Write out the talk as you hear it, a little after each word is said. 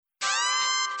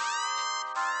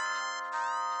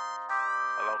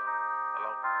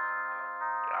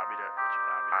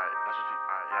That's what you.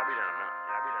 Yeah, I'll be there in a minute.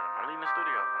 I'm leaving the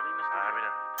studio. I'll be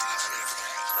there.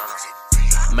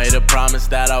 Made a promise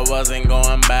that I wasn't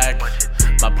going back.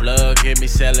 My plug hit me,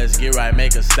 said let's get right,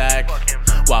 make a stack.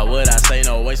 Why would I say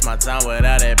no, waste my time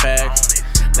without that pack?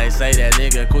 They say that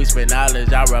nigga quick spit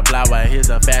knowledge, I reply, well here's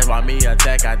a fact. Why me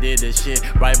attack? I did this shit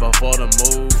right before the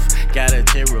move. Got a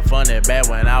check refunded back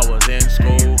when I was in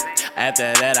school.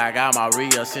 After that I got my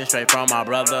reascent straight from my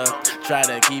brother.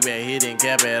 Tried to keep it hidden,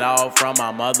 kept it all from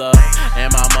my mother.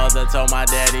 And my mother told my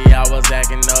daddy I was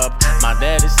acting up. My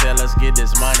daddy said let's get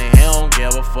this money, he don't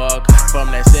give a fuck. From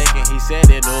that second he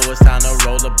said it was time to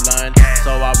roll the blunt.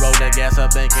 So I rolled the gas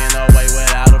up thinking away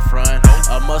without a front.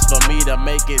 A must for me to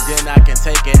make it, then I can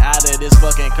take it out of this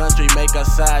fucking country. Make a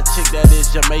side chick that is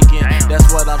Jamaican. That's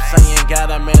what I'm saying,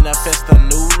 gotta manifest a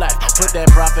new life. Put that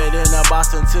profit in a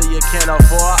box until you can't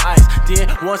afford ice.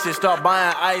 Then once you start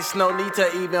buying ice, no need to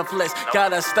even flex.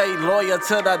 Gotta stay loyal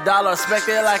to the dollar, expect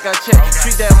it like a check.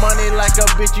 Treat that money like a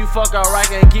bitch, you fuck her right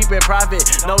and keep it private.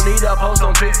 No need to post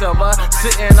some pics of us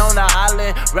sitting on the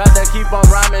island. Rather keep on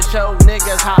rhyming, show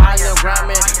niggas how I am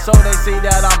grinding. So they see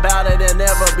that I'm bout it and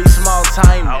never be small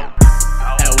timing.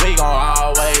 And we gon'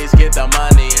 always get the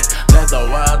money. Let the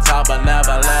world talk but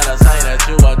never let us say that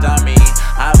you a dummy.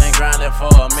 I've been grinding for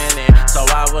a minute, so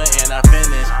I wouldn't offend